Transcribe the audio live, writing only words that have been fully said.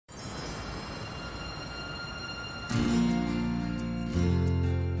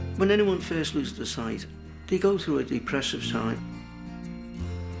When anyone first loses their sight, they go through a depressive time.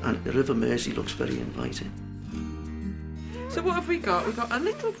 And the River Mersey looks very inviting. So what have we got? We've got a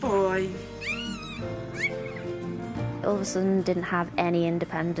little boy. All of a sudden didn't have any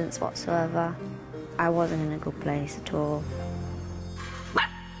independence whatsoever. I wasn't in a good place at all.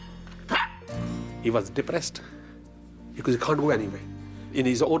 He was depressed because he can't go anywhere. In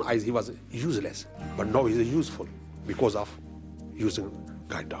his own eyes, he was useless, but now he's useful because of using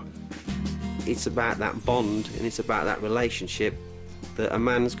guide dog. It's about that bond and it's about that relationship that a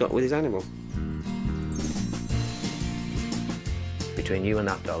man's got with his animal. Between you and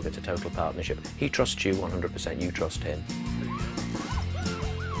that dog, it's a total partnership. He trusts you 100%, you trust him.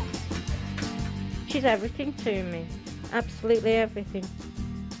 She's everything to me. Absolutely everything.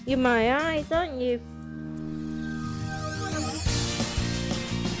 You're my eyes, aren't you?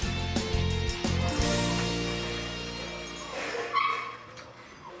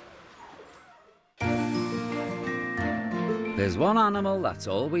 There's one animal that's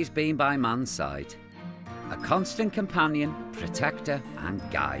always been by man's side. A constant companion, protector and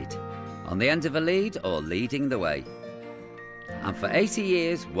guide. On the end of a lead or leading the way. And for 80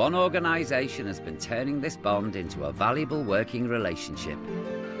 years, one organisation has been turning this bond into a valuable working relationship.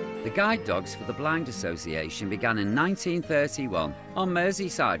 The Guide Dogs for the Blind Association began in 1931, on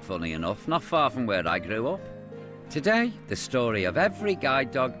Merseyside, funny enough, not far from where I grew up. Today, the story of every guide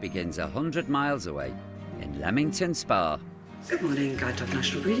dog begins 100 miles away, in Leamington Spa. Good morning, Guide Dog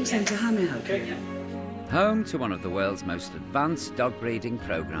National Breeding Centre. How may I help you? Home to one of the world's most advanced dog breeding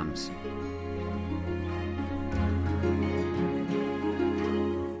programmes.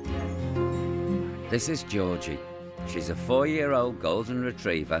 This is Georgie. She's a 4-year-old golden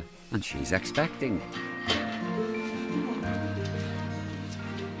retriever and she's expecting.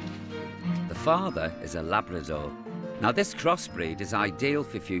 The father is a Labrador. Now this crossbreed is ideal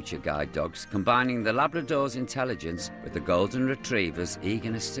for future guide dogs, combining the Labrador's intelligence with the golden retriever's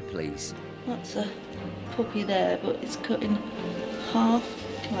eagerness to please. That's a puppy there, but it's cut in half,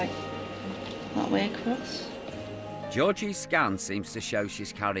 like that way across. Georgie's scan seems to show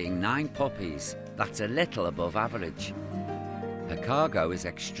she's carrying 9 puppies. That's a little above average. Her cargo is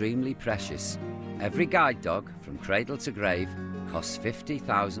extremely precious. Every guide dog, from cradle to grave, costs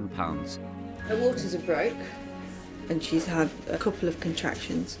 £50,000. Her waters are broke, and she's had a couple of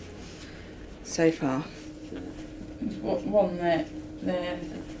contractions so far. One there.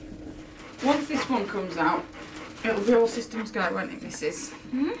 Once this one comes out, it'll be all systems go, won't it, Mrs?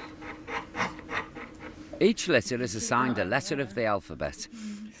 Hmm? Each litter is assigned a letter of the alphabet.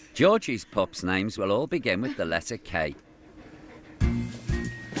 Georgie's pups' names will all begin with the letter K.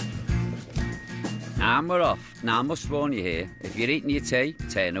 And we're off. Now I must warn you here, if you're eating your tea,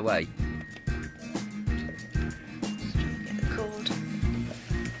 turn away. Get the cord.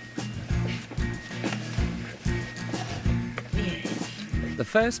 The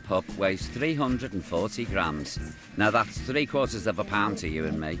first pup weighs 340 grams. Now that's 3/4 pound to you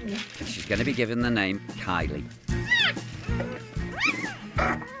and me. And she's going to be given the name Kylie.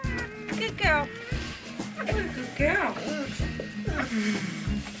 Good girl. Good girl.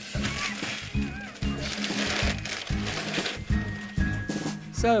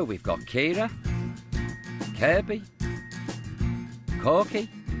 So we've got Kira, Kirby, Corky,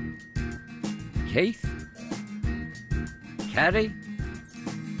 Keith, Kerry,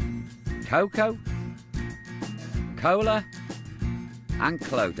 Coco, Cola and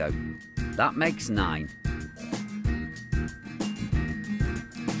Clodo. That makes 9.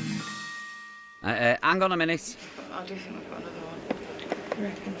 Hang on a minute. I do think we've got another one. I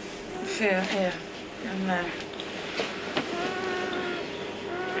reckon. Here, and there.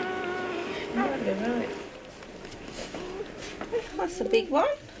 Right. That's a big one.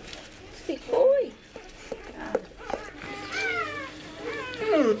 It's a big boy.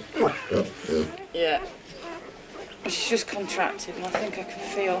 Yeah. She's just contracted and I think I can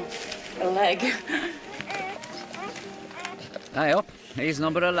feel a leg. Hey up, here's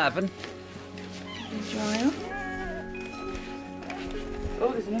number 11. Dry up.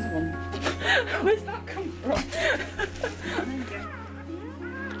 Oh, there's another one. Where's that come from?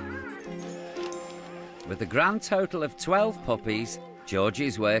 With a grand total of 12 puppies,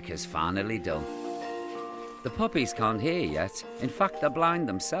 Georgie's work is finally done. The puppies can't hear yet, in fact they're blind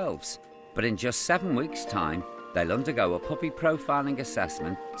themselves. But in just 7 weeks' time, they'll undergo a puppy profiling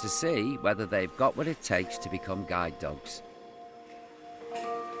assessment to see whether they've got what it takes to become guide dogs.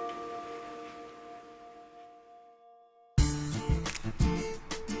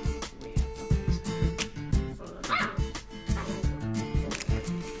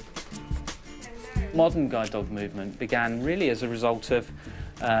 Modern guide dog movement began really as a result of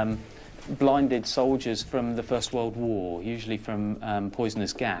blinded soldiers from the First World War, usually from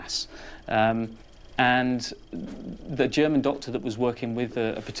poisonous gas. And the German doctor that was working with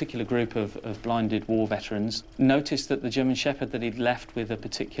a particular group of blinded war veterans noticed that the German Shepherd that he'd left with a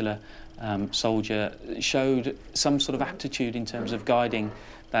particular soldier showed some sort of aptitude in terms of guiding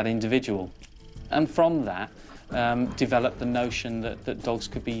that individual. And from that, developed the notion that dogs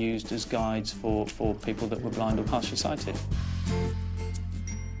could be used as guides for people that were blind or partially sighted.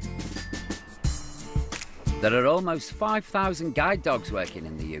 There are almost 5,000 guide dogs working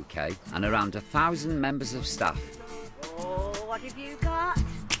in the UK and around 1,000 members of staff. Oh, what have you got?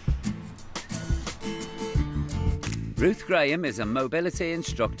 Ruth Graham is a mobility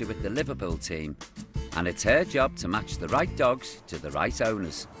instructor with the Liverpool team, and it's her job to match the right dogs to the right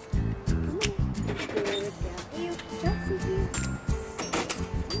owners.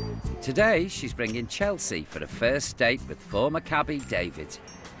 Today, she's bringing Chelsea for a first date with former cabbie David.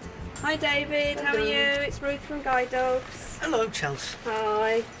 Hi David, how are you? It's Ruth from Guide Dogs. Hello, Chelsea.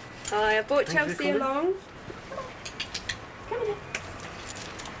 Hi. Hi, I brought Thank you for Chelsea coming. along.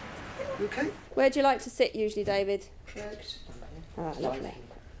 Okay. Where do you like to sit usually, David? Ah, lovely.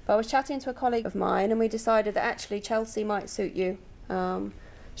 But I was chatting to a colleague of mine and we decided that actually Chelsea might suit you.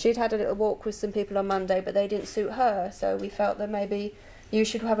 She'd had a little walk with some people on Monday, but they didn't suit her, so we felt that maybe you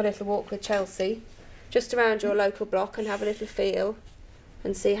should have a little walk with Chelsea, just around your local block and have a little feel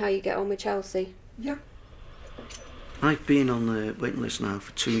and see how you get on with Chelsea. Yeah. I've been on the waiting list now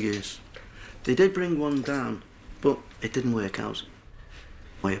for 2 years. They did bring one down, but it didn't work out.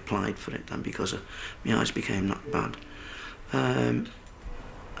 I applied for it then because my eyes became that bad.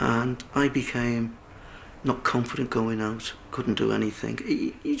 And I became not confident going out, couldn't do anything.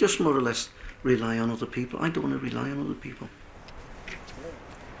 You just more or less rely on other people. I don't want to rely on other people.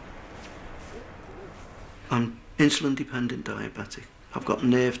 I'm insulin dependent diabetic. I've got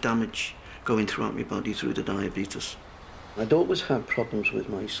nerve damage going throughout my body through the diabetes. I'd always had problems with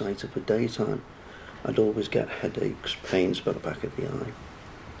my sight for daytime. I'd always get headaches, pains by the back of the eye.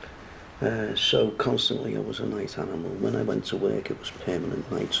 So constantly I was a night animal. When I went to work it was permanent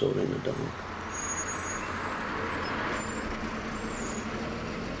nights or in the dark.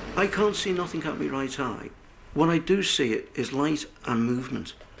 I can't see nothing at my right eye. What I do see it is light and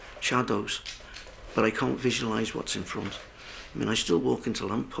movement, shadows, but I can't visualise what's in front. I mean, I still walk into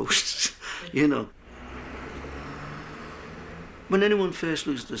lampposts, you know. When anyone first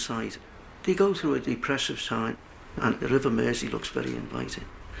loses their sight, they go through a depressive time, and the River Mersey looks very inviting.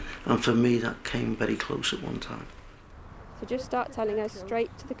 And for me, that came very close at one time. So just start telling her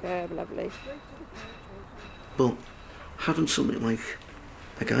straight to the curb, lovely. But having something like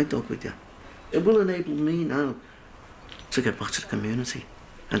a guide dog with you, it will enable me now to get back to the community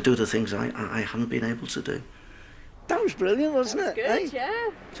and do the things I hadn't been able to do. That was brilliant, wasn't it? Good,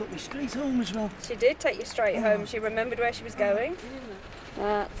 yeah. Took me straight home as well. She did take you straight home. She remembered where she was going.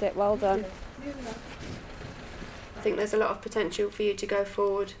 That's it, well done. I think there's a lot of potential for you to go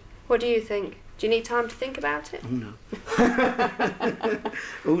forward. What do you think? Do you need time to think about it? Oh no.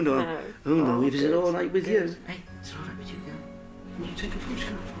 Oh no. No. Oh no. Oh, Is it all right with you? good. Hey, it's all right with you, girl. Will you take a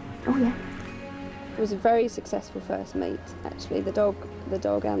photograph? Oh yeah. It was a very successful first meet, actually. The dog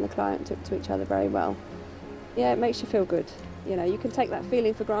and the client took to each other very well. Yeah, it makes you feel good. You know, you can take that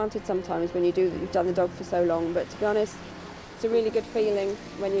feeling for granted sometimes when you've done the dog for so long, but to be honest, it's a really good feeling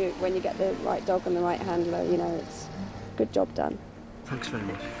when you get the right dog and the right handler. You know, it's a good job done. Thanks very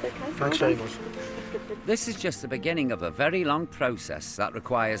much. Okay. Thanks very much. This is just the beginning of a very long process that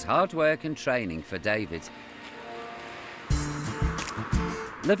requires hard work and training for David.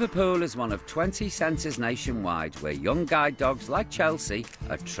 Liverpool is one of 20 centres nationwide where young guide dogs like Chelsea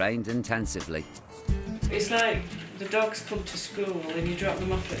are trained intensively. It's like the dogs come to school and you drop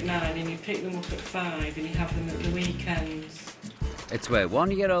them off at 9 and you pick them up at 5 and you have them at the weekends. It's where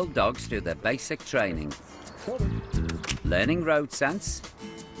 1-year-old dogs do their basic training. Learning road sense,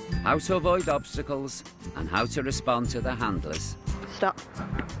 how to avoid obstacles and how to respond to the handlers. Stop.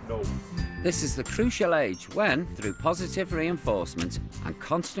 No. This is the crucial age when, through positive reinforcement and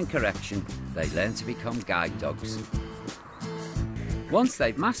constant correction, they learn to become guide dogs. Once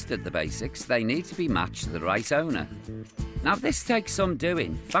they've mastered the basics, they need to be matched to the right owner. Now this takes some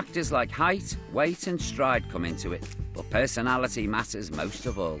doing. Factors like height, weight and stride come into it, but personality matters most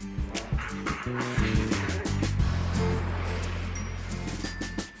of all.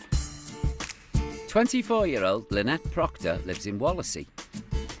 "24-year-old Lynette Proctor lives in Wallasey.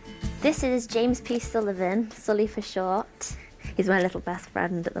 This is James P. Sullivan, Sully for short. He's my little best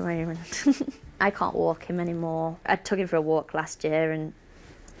friend at the moment. I can't walk him anymore. I took him for a walk last year and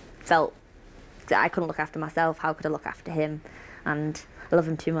felt that I couldn't look after myself. How could I look after him? and I love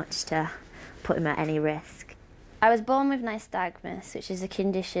him too much to put him at any risk. I was born with nystagmus, which is a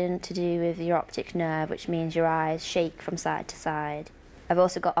condition to do with your optic nerve, which means your eyes shake from side to side. I've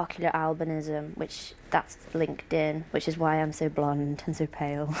also got ocular albinism, which that's linked in, which is why I'm so blonde and so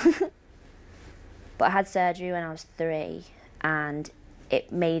pale. But I had surgery when I was 3, and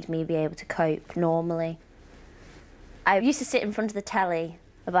it made me be able to cope normally. I used to sit in front of the telly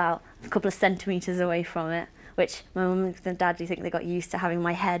about a couple of centimetres away from it, which my mum and dad do think they got used to having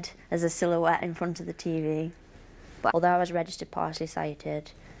my head as a silhouette in front of the TV. But although I was registered partially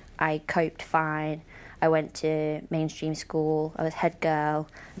sighted, I coped fine. I went to mainstream school, I was head girl,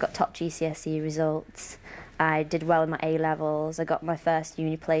 I got top GCSE results, I did well in my A-levels, I got my first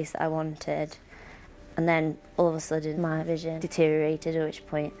uni place that I wanted, and then all of a sudden my vision deteriorated, at which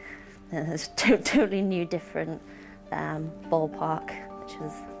point it was a totally new, different ballpark, which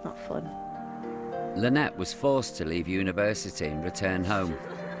was not fun. Lynette was forced to leave university and return home.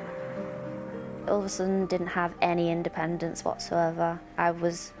 All of a sudden didn't have any independence whatsoever. I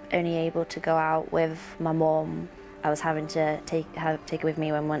was only able to go out with my mum. I was having to take her with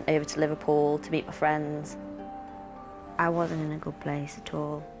me when I went over to Liverpool to meet my friends. I wasn't in a good place at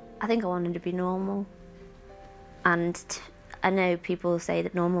all. I think I wanted to be normal. And I know people say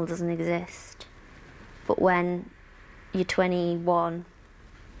that normal doesn't exist, but when you're 21,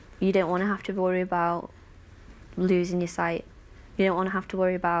 you don't want to have to worry about losing your sight. You don't want to have to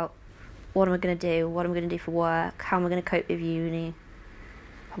worry about what am I going to do, what am I going to do for work, how am I going to cope with uni,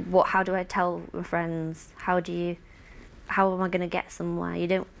 how do I tell my friends, how am I going to get somewhere? You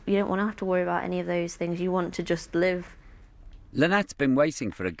don't want to have to worry about any of those things. You want to just live. Lynette's been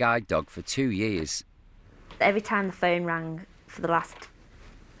waiting for a guide dog for 2 years. Every time the phone rang for the last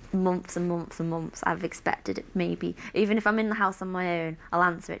months and months and months, I've expected it maybe. Even if I'm in the house on my own, I'll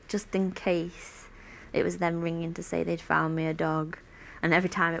answer it just in case it was them ringing to say they'd found me a dog. And every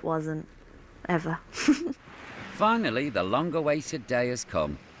time it wasn't. Ever. Finally, the long-awaited day has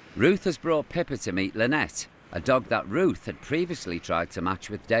come. Ruth has brought Pippa to meet Lynette, a dog that Ruth had previously tried to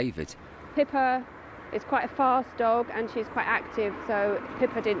match with David. Pippa is quite a fast dog and she's quite active, so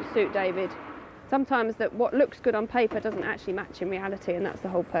Pippa didn't suit David. Sometimes what looks good on paper doesn't actually match in reality, and that's the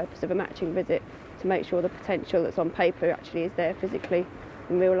whole purpose of a matching visit, to make sure the potential that's on paper actually is there physically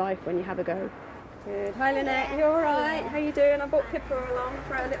in real life when you have a go. Good. Hi Lynette, you all right? How you doing? I brought Pippa along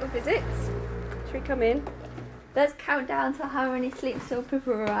for our little visits. Should we come in? Let's count down to how many sleeps till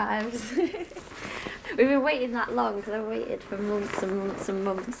Pippa arrives. We've been waiting that long because I've waited for months and months and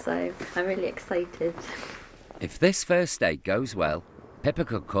months, so I'm really excited. If this first date goes well, Pippa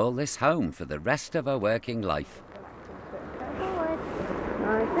could call this home for the rest of her working life.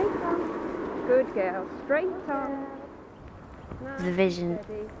 Nice, straight on. Good girl, straight on. Nice. The vision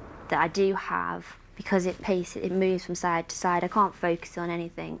that I do have, because it moves from side to side, I can't focus on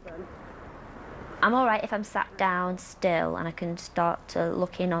anything. I'm all right if I'm sat down still and I can start to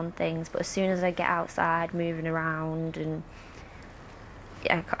look in on things, but as soon as I get outside moving around, and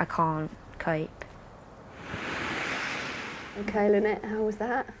I can't cope. Okay, Lynette, how was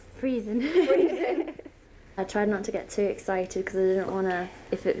that? Freezing. I tried not to get too excited because I didn't want to,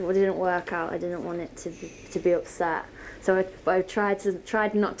 if it didn't work out, I didn't want it to be upset. So I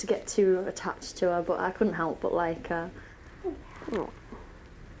tried not to get too attached to her, but I couldn't help but like her. Oh.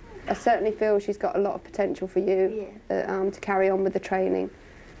 I certainly feel she's got a lot of potential for you to carry on with the training.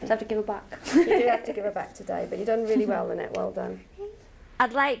 I have to give her back. You do have to give her back today, but you've done really well, Lynette, well done.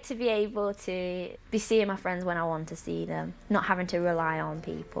 I'd like to be able to be seeing my friends when I want to see them, not having to rely on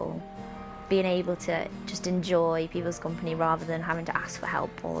people, being able to just enjoy people's company rather than having to ask for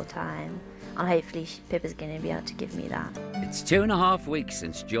help all the time. And hopefully Pippa's going to be able to give me that. It's 2.5 weeks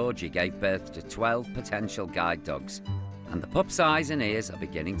since Georgie gave birth to 12 potential guide dogs, and the pup's eyes and ears are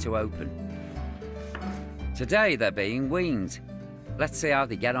beginning to open. Today they're being weaned. Let's see how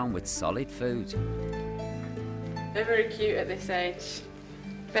they get on with solid food. They're very cute at this age.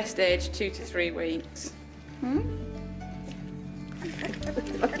 Best age, 2 to 3 weeks.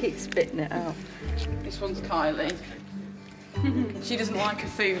 I keep spitting it out. This one's Kylie. She doesn't like her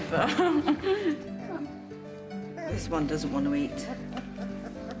food though. This one doesn't want to eat.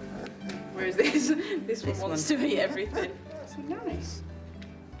 Whereas this one wants to eat everything. It's nice.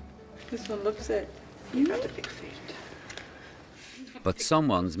 This one loves it. You've had a big food. But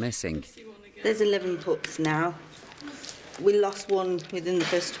someone's missing. There's 11 pups now. We lost one within the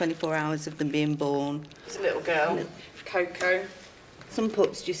first 24 hours of them being born. It's a little girl, Coco. Some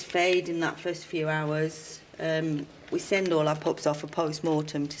pups just fade in that first few hours. We send all our pups off for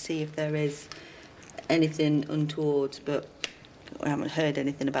post-mortem to see if there is anything untoward, but we haven't heard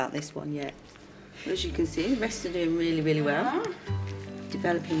anything about this one yet. As you can see, the rest are doing really, really well.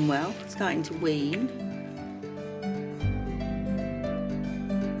 Developing well, starting to wean.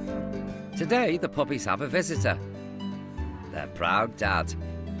 Today, the puppies have a visitor. Their proud dad.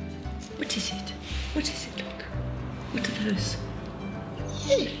 What is it? What is it, look? What are those?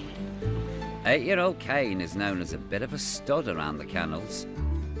 8-year-old Kane is known as a bit of a stud around the kennels.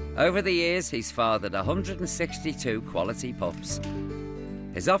 Over the years, he's fathered 162 quality pups.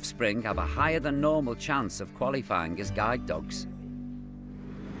 His offspring have a higher than normal chance of qualifying as guide dogs.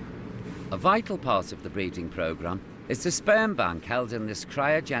 A vital part of the breeding programme is the sperm bank held in this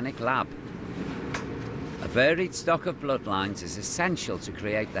cryogenic lab. A varied stock of bloodlines is essential to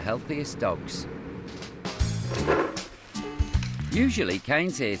create the healthiest dogs. Usually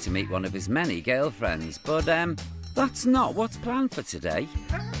Kane's here to meet one of his many girlfriends, but that's not what's planned for today.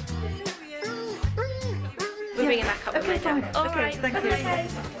 We'll bring it back up with my dog. All right, thank you.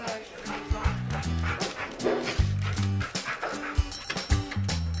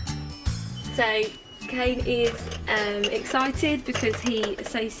 So Kane is excited because he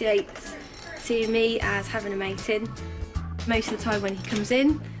associates seeing me as having a mating. Most of the time when he comes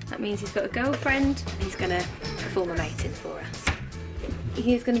in, that means he's got a girlfriend. He's going to perform a mating for us.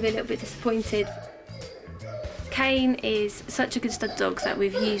 He's going to be a little bit disappointed. Kane is such a good stud dog that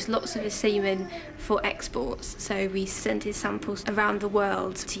we've used lots of his semen for exports. So we send his samples around the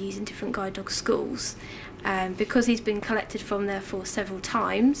world to use in different guide dog schools. Because he's been collected from there for several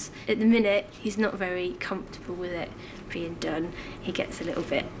times, at the minute he's not very comfortable with it being done. He gets a little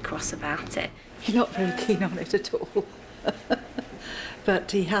bit cross about it. He's not very keen on it at all.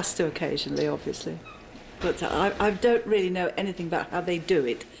 But he has to occasionally, obviously. But I don't really know anything about how they do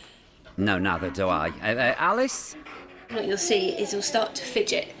it. No, neither do I. Alice? What you'll see is he'll start to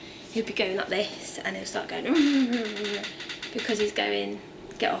fidget. He'll be going like this and he'll start going because he's going,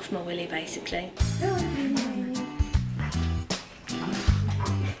 get off my willy, basically.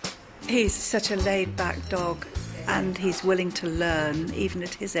 He's such a laid-back dog and he's willing to learn, even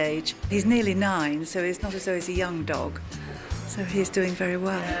at his age. He's nearly 9, so it's not as though he's a young dog. So he's doing very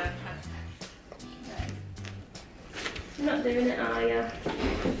well. You're not doing it, are you?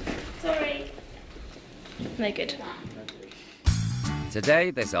 Sorry. No good.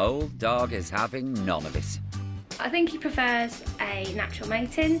 Today, this old dog is having none of it. I think he prefers a natural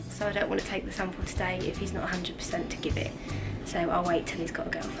mating, so I don't want to take the sample today if he's not 100% to give it. So I'll wait till he's got a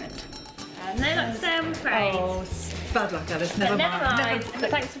girlfriend. No luck today, I'm afraid. Oh, bad luck, Alice. Never mind. But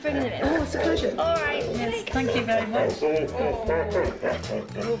thanks for bringing it in. Oh, it's a pleasure. All right. Yes, thank you very much.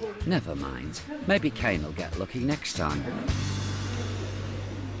 Never mind. Maybe Kane will get lucky next time.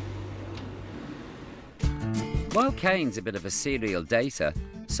 While Kane's a bit of a serial dater,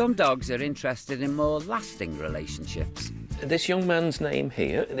 some dogs are interested in more lasting relationships. This young man's name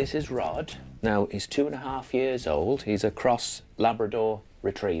here, this is Rod. Now, he's 2.5 years old. He's a cross Labrador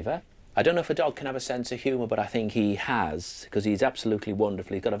Retriever. I don't know if a dog can have a sense of humour, but I think he has, because he's absolutely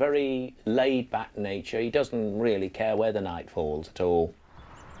wonderful. He's got a very laid-back nature. He doesn't really care where the night falls at all.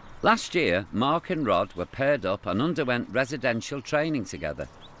 Last year, Mark and Rod were paired up and underwent residential training together.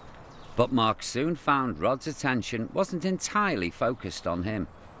 But Mark soon found Rod's attention wasn't entirely focused on him.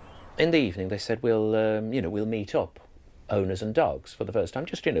 In the evening, they said, we'll meet up, owners and dogs, for the first time,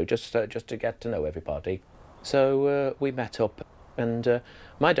 just to get to know everybody. So we met up, and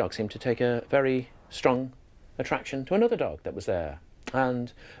my dog seemed to take a very strong attraction to another dog that was there.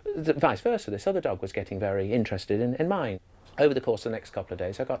 And vice versa, this other dog was getting very interested in mine. Over the course of the next couple of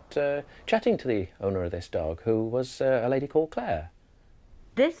days, I got chatting to the owner of this dog, who was a lady called Claire.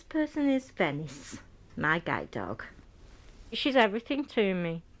 This person is Venice, my guide dog. She's everything to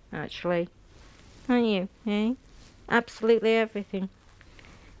me, actually. Aren't you, eh? Absolutely everything.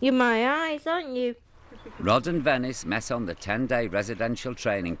 You're my eyes, aren't you? Rod and Venice met on the 10-day residential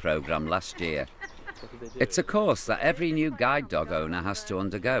training programme last year. It's a course that every new guide dog owner has to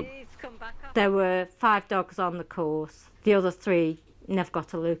undergo. There were 5 dogs on the course. The other 3 never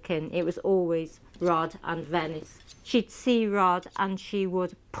got a look in. It was always Rod and Venice. She'd see Rod and she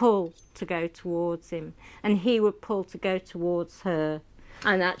would pull to go towards him, and he would pull to go towards her.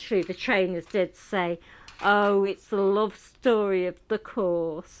 And actually the trainers did say, oh, it's the love story of the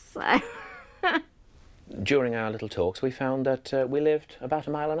course. During our little talks, we found that we lived about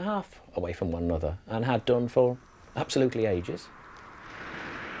 1.5 miles away from one another, and had done for absolutely ages.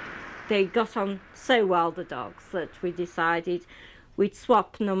 They got on so well, the dogs, that we decided we'd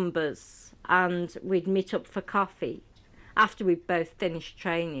swap numbers and we'd meet up for coffee after we'd both finished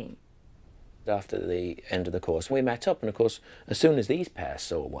training. After the end of the course, we met up, and of course, as soon as these pairs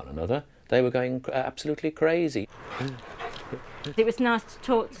saw one another, they were going absolutely crazy. It was nice to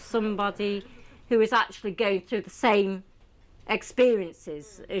talk to somebody who was actually going through the same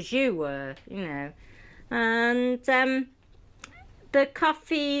experiences as you were, you know. And the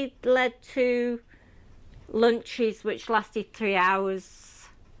coffee led to lunches which lasted 3 hours,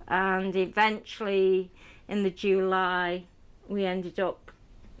 and eventually in the July we ended up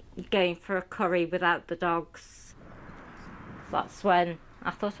going for a curry without the dogs. That's when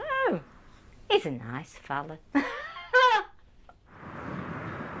I thought, oh, he's a nice fella.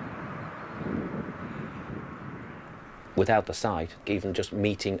 Without the sight, even just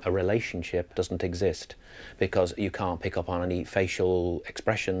meeting a relationship doesn't exist, because you can't pick up on any facial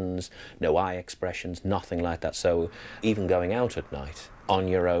expressions, no eye expressions, nothing like that. So even going out at night on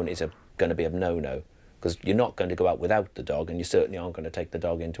your own is going to be a no-no, because you're not going to go out without the dog, and you certainly aren't going to take the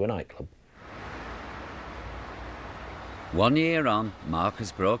dog into a nightclub. 1 year on,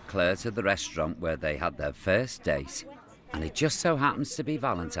 Marcus brought Claire to the restaurant where they had their first date, and it just so happens to be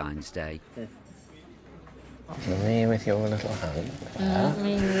Valentine's Day. Me with your little hand.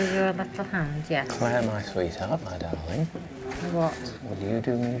 Me with your little hand, yes. Claire, my sweetheart, my darling. What? Will you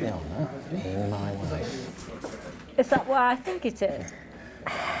do me the honour of being my wife? Is that what I think it is?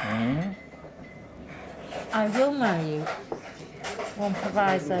 Mm. I will marry you. One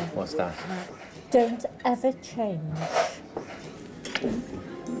proviso. What's that? Don't ever change.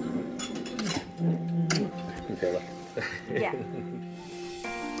 You feel that? Yeah.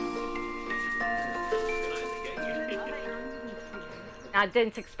 I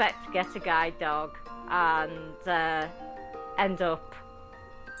didn't expect to get a guide dog and end up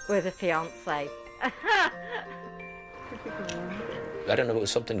with a fiancé. I don't know if it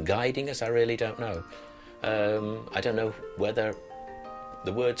was something guiding us, I really don't know. I don't know whether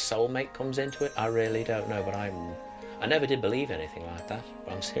the word soulmate comes into it, I really don't know, but I never did believe anything like that,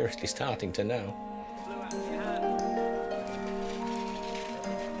 but I'm seriously starting to now.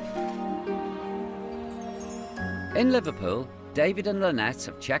 In Liverpool, David and Lynette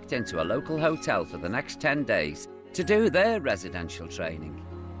have checked into a local hotel for the next 10 days to do their residential training.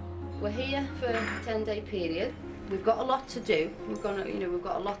 We're here for a 10-day period. We've got a lot to do. We've got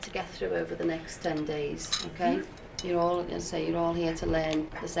a lot to get through over the next 10 days. Okay, you're all here to learn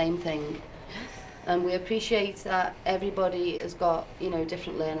the same thing, and we appreciate that everybody has got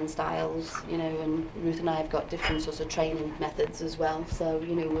different learning styles. And Ruth and I have got different sorts of training methods as well. So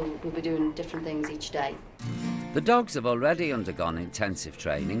we'll be doing different things each day. The dogs have already undergone intensive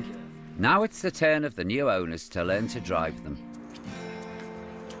training. Now it's the turn of the new owners to learn to drive them.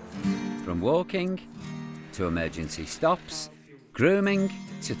 From walking to emergency stops, grooming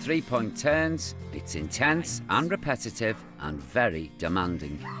to three-point turns, it's intense and repetitive and very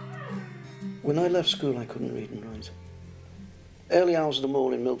demanding. When I left school, I couldn't read and write. Early hours of the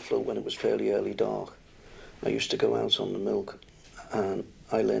morning milk float, when it was fairly early dark, I used to go out on the milk and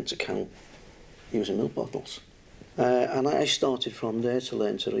I learned to count using milk bottles. And I started from there to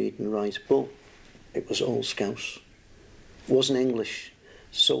learn to read and write, but it was all Scouse. It wasn't English,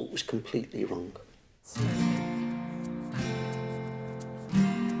 so it was completely wrong.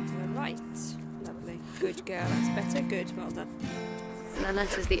 Right, lovely. Good girl, that's better, good, well done.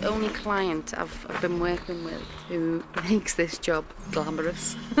 Lynette is the only client I've been working with who makes this job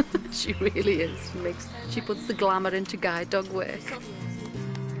glamorous. She really is. She puts the glamour into guide dog work.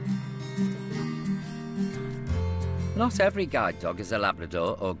 Not every guide dog is a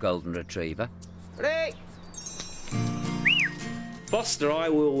Labrador or Golden Retriever. Ready? Foster, I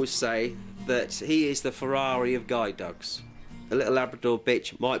will always say that he is the Ferrari of guide dogs. A little Labrador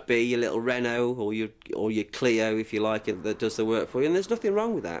bitch might be your little Renault or your Clio, if you like it, that does the work for you, and there's nothing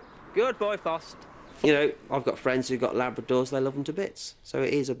wrong with that. Good boy, Foster. I've got friends who've got Labradors, they love them to bits. So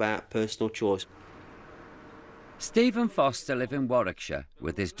it is about personal choice. Stephen Foster lives in Warwickshire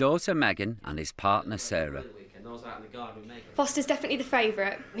with his daughter Megan and his partner Sarah. Foster's definitely the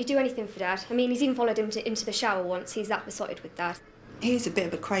favourite. He'd do anything for Dad. I mean, he's even followed him into the shower once. He's that besotted with Dad. He's a bit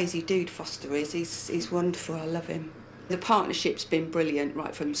of a crazy dude, Foster is. He's wonderful, I love him. The partnership's been brilliant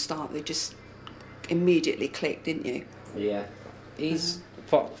right from the start. They just immediately clicked, didn't you? Yeah.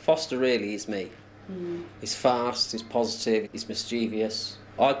 Foster really is me. He's fast, he's positive, he's mischievous.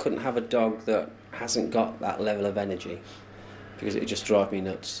 I couldn't have a dog that hasn't got that level of energy because it would just drive me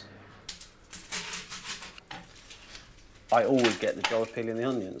nuts. I always get the joy of peeling the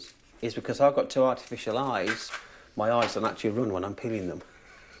onions. It's because I've got two artificial eyes, my eyes don't actually run when I'm peeling them.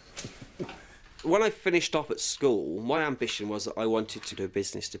 When I finished off at school, my ambition was that I wanted to do a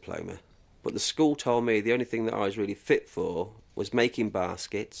business diploma. But the school told me the only thing that I was really fit for was making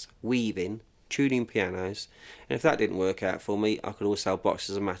baskets, weaving, tuning pianos, and if that didn't work out for me, I could always sell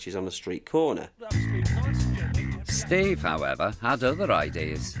boxes of matches on a street corner. Steve, however, had other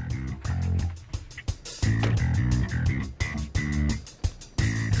ideas.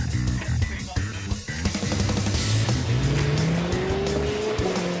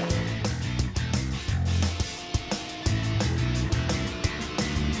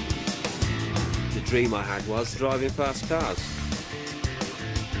 dream I had was driving fast cars.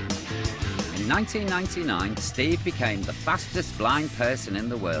 In 1999, Steve became the fastest blind person in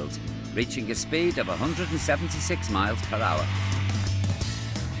the world, reaching a speed of 176 miles per hour.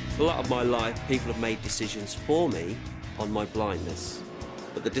 A lot of my life, people have made decisions for me on my blindness.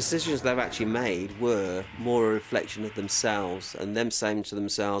 But the decisions they've actually made were more a reflection of themselves and them saying to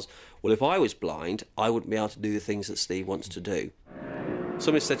themselves, well, if I was blind, I wouldn't be able to do the things that Steve wants to do.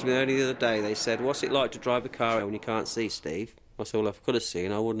 Somebody said to me only the other day, they said, what's it like to drive a car when you can't see, Steve? I said, well, if I could have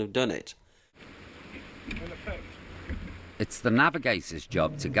seen, I wouldn't have done it. It's the navigator's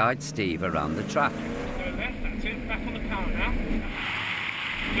job to guide Steve around the track. Go left, that's it, back on the car now.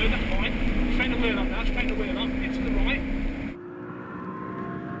 Good, that's fine. Straighten the wheel up now, straighten the wheel up, into the right.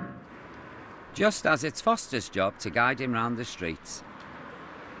 Just as it's Foster's job to guide him round the streets.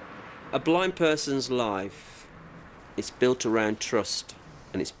 A blind person's life is built around trust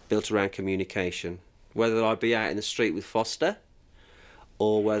and it's built around communication. Whether I be out in the street with Foster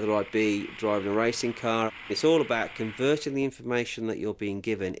or whether I be driving a racing car, it's all about converting the information that you're being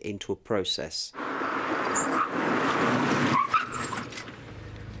given into a process.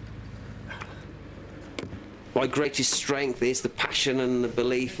 My greatest strength is the passion and the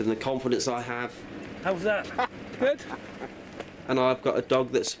belief and the confidence I have. How's that? Good? And I've got a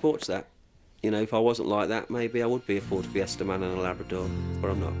dog that supports that. You know, if I wasn't like that, maybe I would be a Ford Fiesta man and a Labrador, but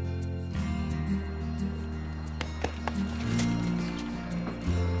I'm not.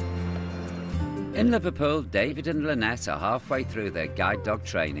 In Liverpool, David and Lynette are halfway through their guide dog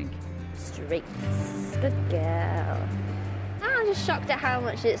training. Streets, good girl. I'm just shocked at how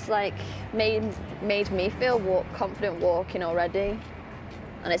much it's like made me feel confident walking already,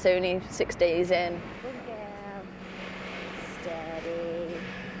 and it's only 6 days in. Good girl. Steady.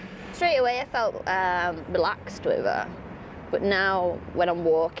 Straight away I felt relaxed with her, but now when I'm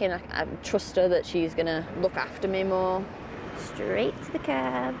walking I trust her that she's gonna look after me more. Straight to the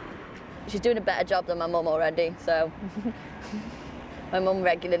curb. She's doing a better job than my mum already, so my mum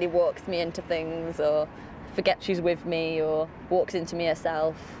regularly walks me into things or forgets she's with me or walks into me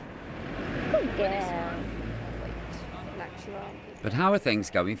herself. Good girl. But how are things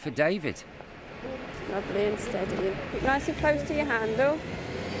going for David? Lovely and steady. Nice and close to your handle.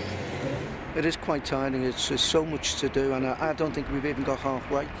 It is quite tiring. There's so much to do, and I don't think we've even got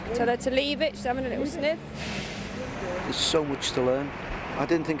halfway. Tell her to leave it. She's having a little sniff. There's so much to learn. I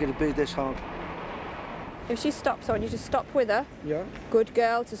didn't think it'd be this hard. If she stops, I want you to stop with her. Yeah. Good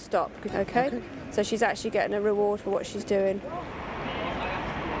girl to stop, okay? So she's actually getting a reward for what she's doing.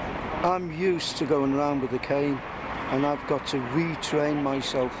 I'm used to going around with a cane, and I've got to retrain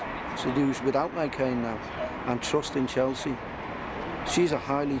myself to do without my cane now, and trust in Chelsea. She's a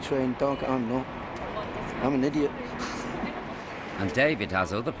highly trained dog, I'm not. I'm an idiot. And David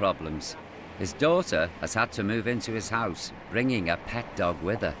has other problems. His daughter has had to move into his house, bringing a pet dog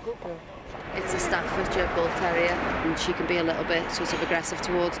with her. It's a Staffordshire Bull Terrier, and she can be a little bit sort of aggressive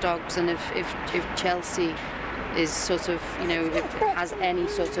towards dogs, and if Chelsea is sort of, you know, if it has any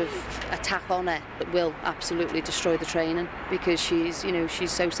sort of attack on her, it will absolutely destroy the training, because she's, you know,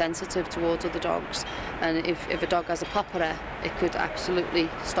 she's so sensitive towards other dogs, and if a dog has a pop at her, it could absolutely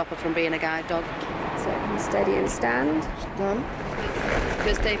stop her from being a guide dog. So steady and stand. Done.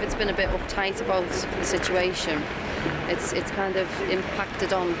 Because David's been a bit uptight about the situation, it's kind of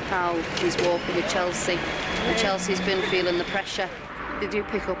impacted on how he's walking with Chelsea, and Chelsea's been feeling the pressure. They do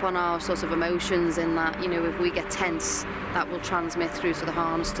pick up on our sort of emotions in that, you know, if we get tense, that will transmit through to the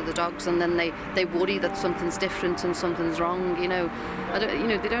harness to the dogs, and then they worry that something's different and something's wrong, you know.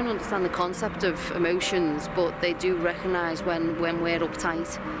 They don't understand the concept of emotions, but they do recognise when we're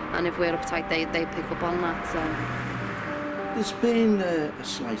uptight, and if we're uptight, they pick up on that, so. There's been a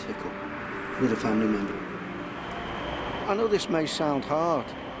slight hiccup with a family member. I know this may sound hard,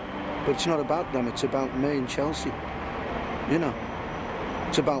 but it's not about them, it's about me and Chelsea. You know,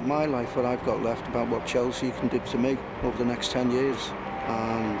 it's about my life, what I've got left, about what Chelsea can do to me over the next 10 years.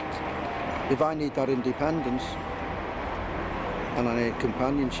 And if I need that independence and I need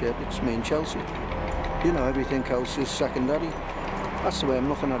companionship, it's me and Chelsea. You know, everything else is secondary. That's the way I'm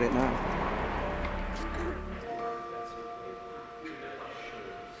looking at it now.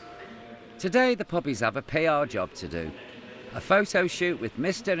 Today the puppies have a PR job to do. A photo shoot with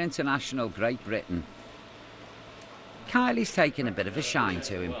Mr. International Great Britain. Kylie's taking a bit of a shine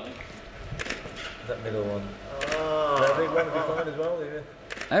to him. That middle one. I think that'll be fine as well, yeah.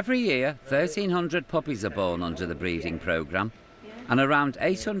 Every year, 1,300 puppies are born under the breeding programme, and around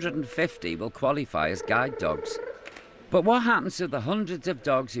 850 will qualify as guide dogs. But what happens to the hundreds of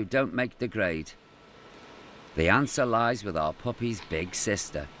dogs who don't make the grade? The answer lies with our puppy's big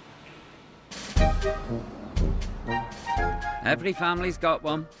sister. Every family's got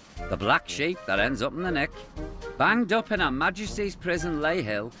one. The black sheep that ends up in the nick. Banged up in Her Majesty's Prison,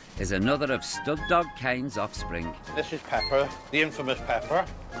 Leyhill, is another of stud dog Kane's offspring. This is Pepper, the infamous Pepper.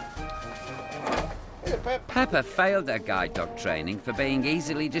 Pepper failed her guide dog training for being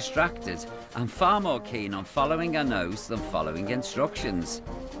easily distracted and far more keen on following her nose than following instructions.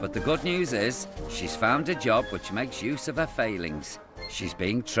 But the good news is, she's found a job which makes use of her failings. She's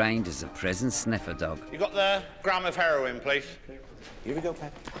being trained as a prison sniffer dog. You got the gram of heroin, please? Here we go,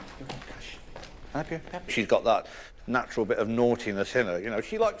 Pepper. Up here, Pepper. She's got that natural bit of naughtiness in her. You know,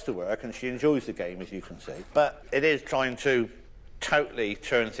 she likes to work and she enjoys the game, as you can see. But it is trying to totally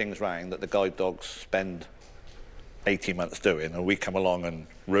turn things round that the guide dogs spend 18 months doing, and we come along and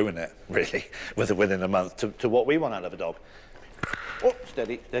ruin it, really, within a month, to what we want out of a dog. Oh,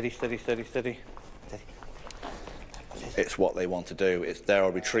 steady, steady, steady, steady, steady. It's what they want to do. They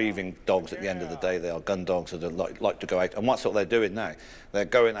are retrieving dogs at the end of the day. They are gun dogs that like to go out. And that's what they're doing now. They're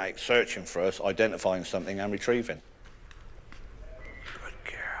going out, searching for us, identifying something and retrieving. Good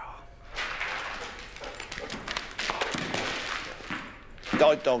girl.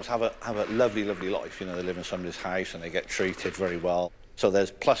 Guide dogs have a lovely, lovely life. You know, they live in somebody's house and they get treated very well. So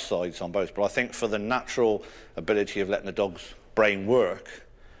there's plus sides on both. But I think for the natural ability of letting the dog's brain work,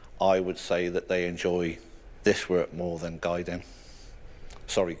 I would say that they enjoy this work more than guiding.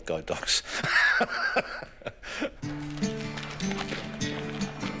 Sorry, guide dogs.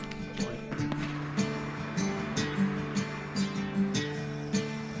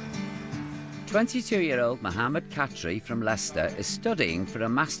 "22-year-old Mohammed Khatri from Leicester is studying for a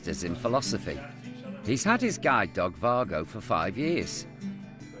Masters in Philosophy. He's had his guide dog Vargo for 5 years.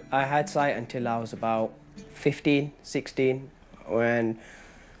 I had sight until I was about 15, 16, when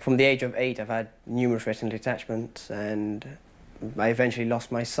from the age of 8 I've had numerous retinal detachments, and I eventually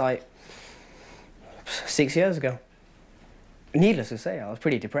lost my sight 6 years ago. Needless to say, I was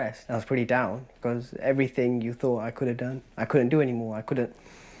pretty depressed. I was pretty down, because everything you thought I could have done, I couldn't do anymore. I couldn't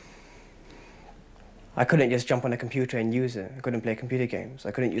just jump on a computer and use it. I couldn't play computer games.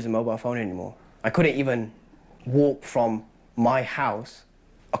 I couldn't use a mobile phone anymore. I couldn't even walk from my house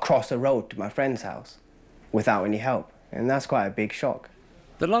across the road to my friend's house without any help, and that's quite a big shock.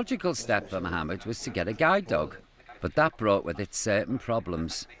 The logical step for Mohammed was to get a guide dog, but that brought with it certain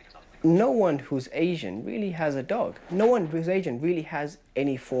problems. No one who's Asian really has a dog. No one who's Asian really has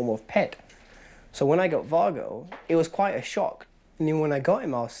any form of pet. So when I got Vargo, it was quite a shock. And then when I got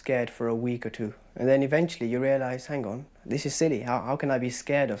him, I was scared for a week or two. And then eventually you realise, hang on, this is silly. How can I be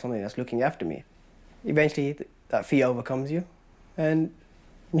scared of something that's looking after me? Eventually that fear overcomes you, and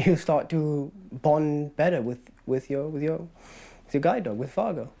you start to bond better with your guide dog, with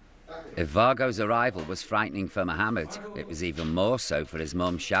Vargo. If Vargo's arrival was frightening for Mohammed, it was even more so for his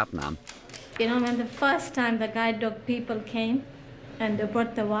mum, Shabnam. You know, when the first time the guide dog people came and they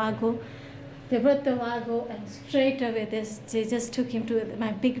brought the Vargo, and straight away they just took him to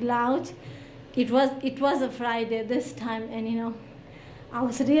my big lounge. It was a Friday this time, and you know, I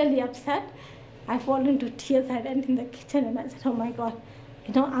was really upset. I fall into tears. I went in the kitchen and I said, oh my God,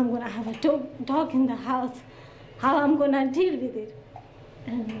 you know, I'm gonna have a dog in the house. How I'm gonna deal with it?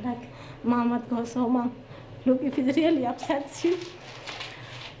 And like, Mom goes, oh Mom, look, if it really upsets you,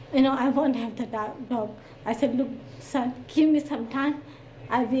 you know, I won't have the dog. I said, look, son, give me some time.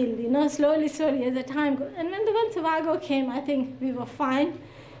 I will, you know, slowly as the time goes. And when once Vargo came, I think we were fine.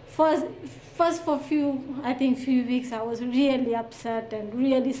 First for few weeks, I was really upset and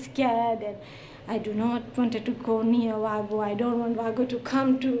really scared, and I do not want to go near Vargo. I don't want Vargo to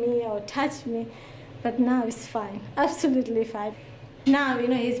come to me or touch me. But now it's fine, absolutely fine. Now, you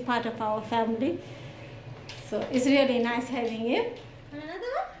know, he's part of our family. So it's really nice having him. And another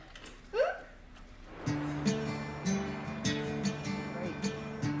one?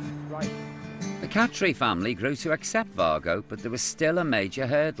 The Khatri family grew to accept Vargo, but there was still a major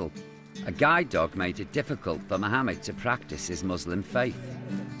hurdle. A guide dog made it difficult for Mohammed to practice his Muslim faith.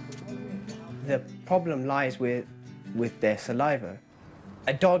 The problem lies with their saliva.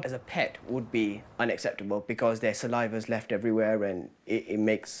 A dog as a pet would be unacceptable because their saliva is left everywhere and it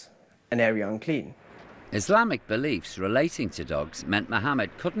makes an area unclean. Islamic beliefs relating to dogs meant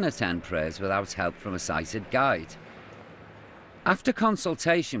Mohammed couldn't attend prayers without help from a sighted guide. After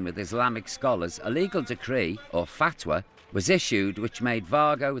consultation with Islamic scholars, a legal decree, or fatwa, was issued which made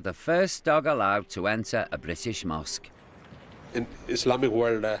Vargo the first dog allowed to enter a British mosque. In Islamic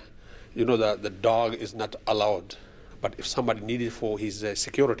world, you know, the dog is not allowed. But if somebody needed it for his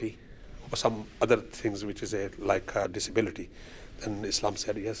security or some other things which is like disability, then Islam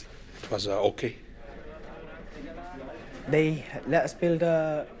said yes, it was okay. They let us build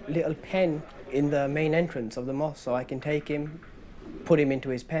a little pen in the main entrance of the mosque so I can take him, put him into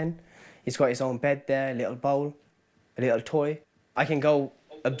his pen. He's got his own bed there, a little bowl, a little toy. I can go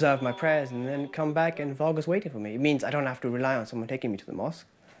observe my prayers and then come back and Varga's waiting for me. It means I don't have to rely on someone taking me to the mosque.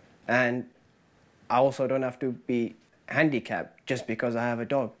 And I also don't have to be handicapped just because I have a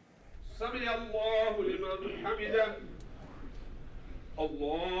dog.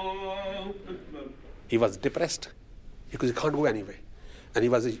 He was depressed because he can't go anywhere. And he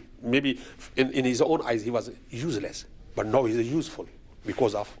was, maybe in his own eyes, he was useless. But now he's useful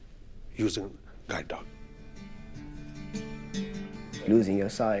because of using guide dog. Losing your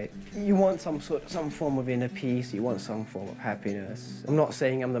sight, you want some form of inner peace, you want some form of happiness. I'm not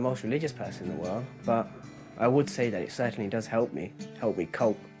saying I'm the most religious person in the world, but I would say that it certainly does help me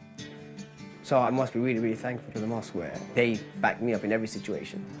cope. So I must be really, really thankful to the mosque where they back me up in every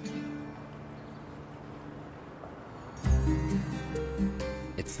situation.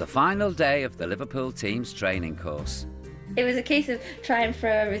 It's the final day of the Liverpool team's training course. It was a case of try and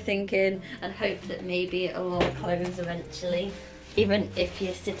throw everything in and hope that maybe it'll all close eventually. Even if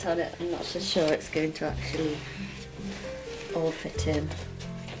you sit on it, I'm not so sure it's going to actually all fit in.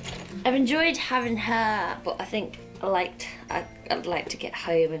 I've enjoyed having her, but I think I'd like to get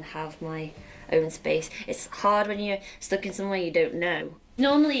home and have my own space. It's hard when you're stuck in somewhere you don't know.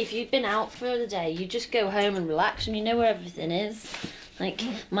 Normally, if you've been out for the day, you just go home and relax and you know where everything is. Like,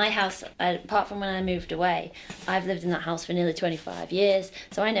 my house, apart from when I moved away, I've lived in that house for nearly 25 years,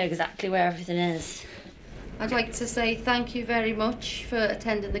 so I know exactly where everything is. I'd like to say thank you very much for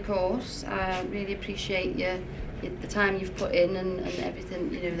attending the course. I really appreciate the time you've put in and everything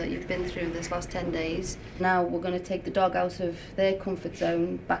that you've been through this last 10 days. Now we're going to take the dog out of their comfort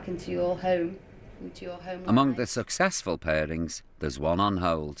zone back into your home. Among the successful pairings, there's one on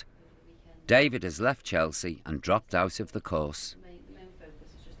hold. David has left Chelsea and dropped out of the course.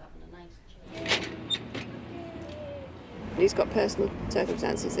 He's got personal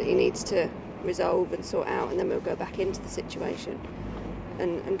circumstances that he needs to resolve and sort out, and then we'll go back into the situation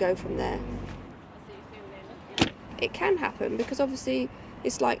and go from there. It can happen because obviously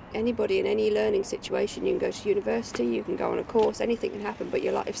it's like anybody in any learning situation. You can go to university, you can go on a course, anything can happen, but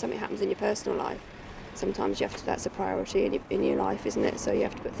if something happens in your personal life, sometimes you have to, that's a priority in your life, isn't it? So you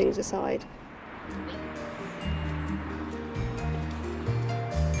have to put things aside.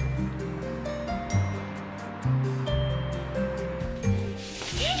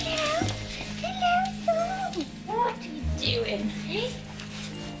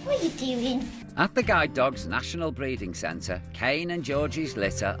 What are you doing? At the Guide Dogs National Breeding Centre, Kane and Georgie's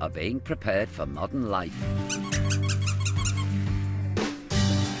litter are being prepared for modern life.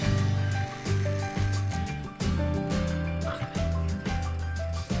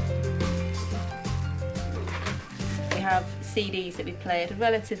 We have CDs that we play at a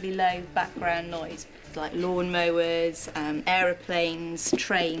relatively low background noise, like lawnmowers, aeroplanes,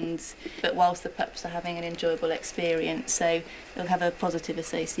 trains, but whilst the pups are having an enjoyable experience, so they'll have a positive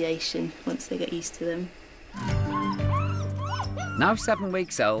association once they get used to them. Now 7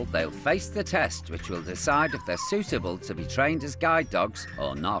 weeks old, they'll face the test which will decide if they're suitable to be trained as guide dogs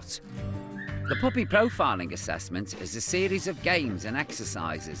or not. The puppy profiling assessment is a series of games and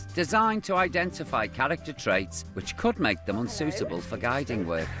exercises designed to identify character traits which could make them unsuitable for guiding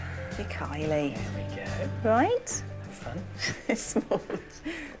work. Hey, Kylie. There we go. Right? Have fun. Small.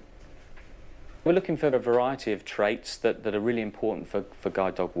 We're looking for a variety of traits that are really important for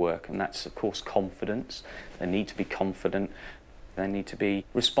guide dog work, and that's, of course, confidence. They need to be confident. They need to be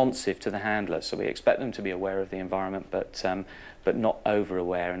responsive to the handler, so we expect them to be aware of the environment, but not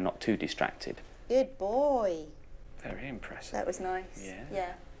over-aware and not too distracted. Good boy. Very impressive. That was nice.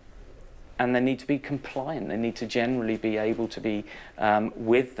 Yeah. And they need to be compliant. They need to generally be able to be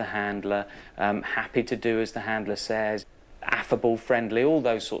with the handler, happy to do as the handler says, affable, friendly, all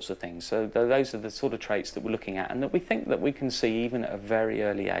those sorts of things. So those are the sort of traits that we're looking at and that we think that we can see even at a very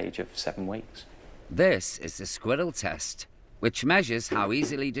early age of 7 weeks. This is the squirrel test, which measures how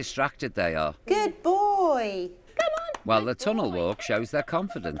easily distracted they are. Good boy. Come on. While the tunnel walk shows their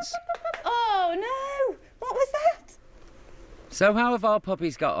confidence. Oh, no. What was that? So how have our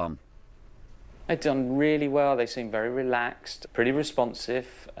puppies got on? They've done really well. They seem very relaxed, pretty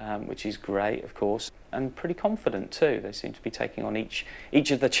responsive, which is great, of course, and pretty confident too. They seem to be taking on each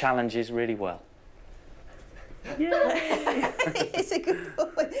of the challenges really well. Yeah. It's a good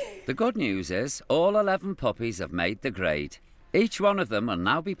boy. The good news is all 11 puppies have made the grade. Each one of them will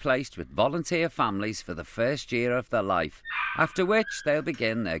now be placed with volunteer families for the first year of their life, after which they'll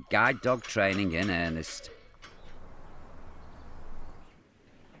begin their guide dog training in earnest.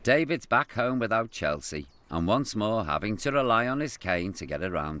 David's back home without Chelsea, and once more having to rely on his cane to get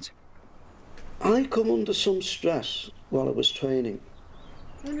around. I come under some stress while I was training.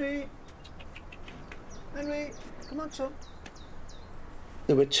 Henry, come on, son.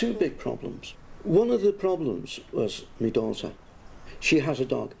 There were two big problems. One of the problems was my daughter. She has a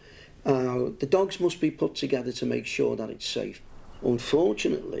dog. The dogs must be put together to make sure that it's safe.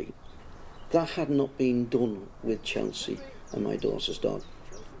 Unfortunately, that had not been done with Chelsea and my daughter's dog.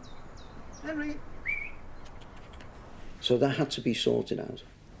 Henry. So that had to be sorted out.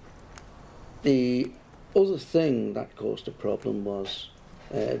 The other thing that caused a problem was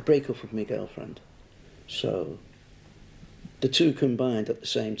a breakup with my girlfriend. So the two combined at the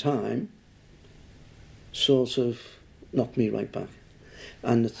same time sort of knocked me right back.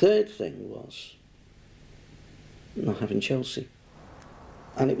 And the third thing was not having Chelsea.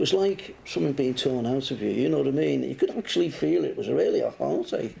 And it was like something being torn out of you, you know what I mean? You could actually feel it was really a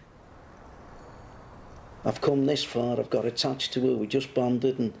heartache. I've come this far, I've got attached to her, we just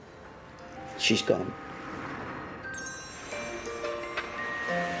bonded and she's gone.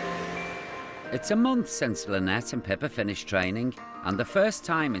 It's a month since Lynette and Pippa finished training, and the first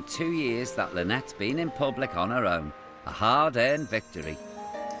time in 2 years that Lynette's been in public on her own. A hard-earned victory.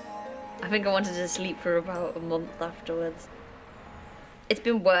 I think I wanted to sleep for about a month afterwards. It's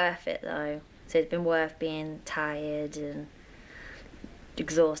been worth it though. So it's been worth being tired and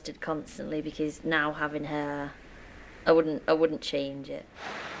exhausted constantly, because now having her, I wouldn't change it.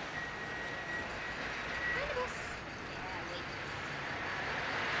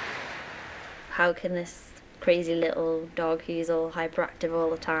 How can this crazy little dog who's all hyperactive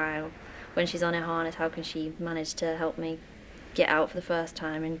all the time, when she's on her harness, how can she manage to help me get out for the first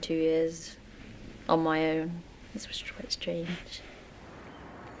time in 2 years on my own? This was quite strange.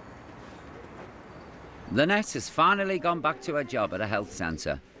 Lynette has finally gone back to her job at a health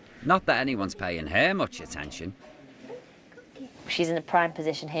centre. Not that anyone's paying her much attention. She's in a prime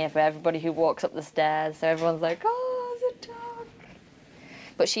position here for everybody who walks up the stairs, so everyone's like, oh, there's a dog.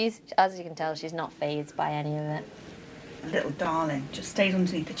 But she's, as you can tell, she's not fazed by any of it. A little darling, just stays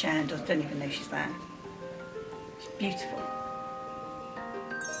underneath the chair and doesn't even know she's there. She's beautiful.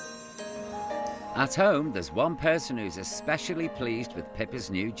 At home, there's one person who's especially pleased with Pippa's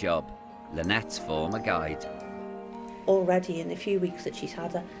new job. Lynette's former guide. Already in the few weeks that she's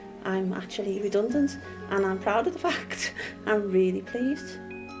had her, I'm actually redundant, and I'm proud of the fact. I'm really pleased.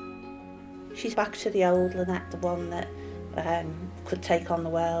 She's back to the old Lynette, the one that could take on the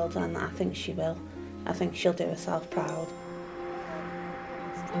world, and I think she will. I think she'll do herself proud.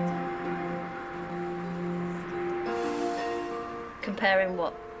 Comparing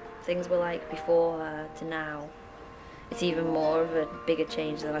what things were like before to now, it's even more of a bigger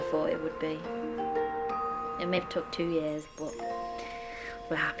change than I thought it would be. It may have took 2 years, but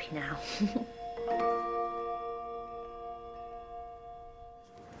we're happy now.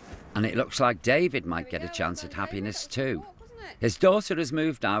 And it looks like David might get a chance at happiness too. His daughter has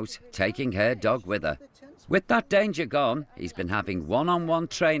moved out, taking her dog with her. With that danger gone, he's been having one-on-one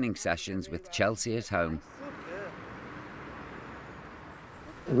training sessions with Chelsea at home.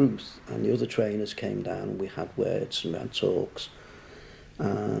 Ruth and the other trainers came down and we had words and we had talks,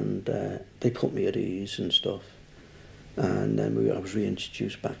 and they put me at ease and stuff, and then I was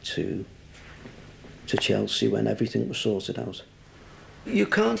reintroduced back to Chelsea when everything was sorted out. You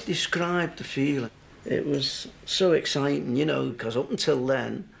can't describe the feeling. It was so exciting, you know, because up until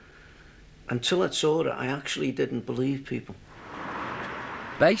then, until I saw it, I actually didn't believe people.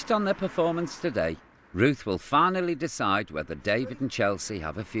 Based on their performance today, Ruth will finally decide whether David and Chelsea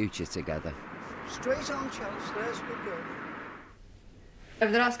have a future together. Straight on, Chelsea. There's a good girl.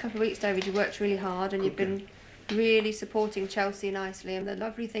 Over the last couple of weeks, David, you worked really hard and you've been really supporting Chelsea nicely. And the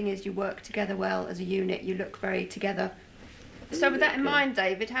lovely thing is you work together well as a unit. You look very together. So with that in mind,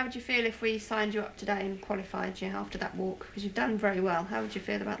 David, how would you feel if we signed you up today and qualified you after that walk? Because you've done very well. How would you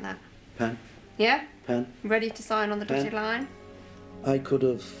feel about that? Pen. Yeah? Pen. Ready to sign on the dotted line? I could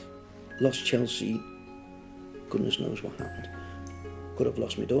have lost Chelsea. Goodness knows what happened. Could have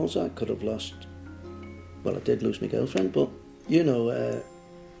lost my daughter, could have lost... Well, I did lose my girlfriend, but, you know,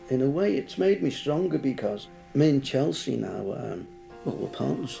 in a way it's made me stronger because me and Chelsea now, well, we're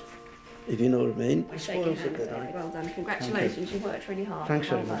partners, if you know what I mean. I spoiled it, did I? Well done. Congratulations, you worked really hard. Thanks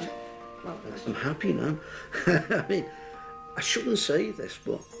very well much. done. Well done. I'm happy now. I mean, I shouldn't say this,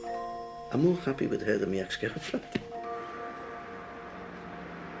 but I'm more happy with her than my ex-girlfriend.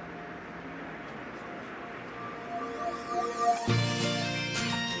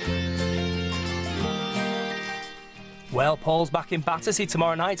 Well, Paul's back in Battersea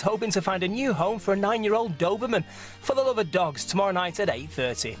tomorrow night, hoping to find a new home for a 9-year-old Doberman. For the Love of Dogs, tomorrow night at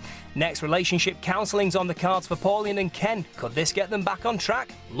 8:30. Next, relationship counselling's on the cards for Pauline and Ken. Could this get them back on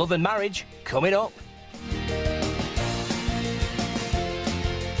track? Love and marriage, coming up.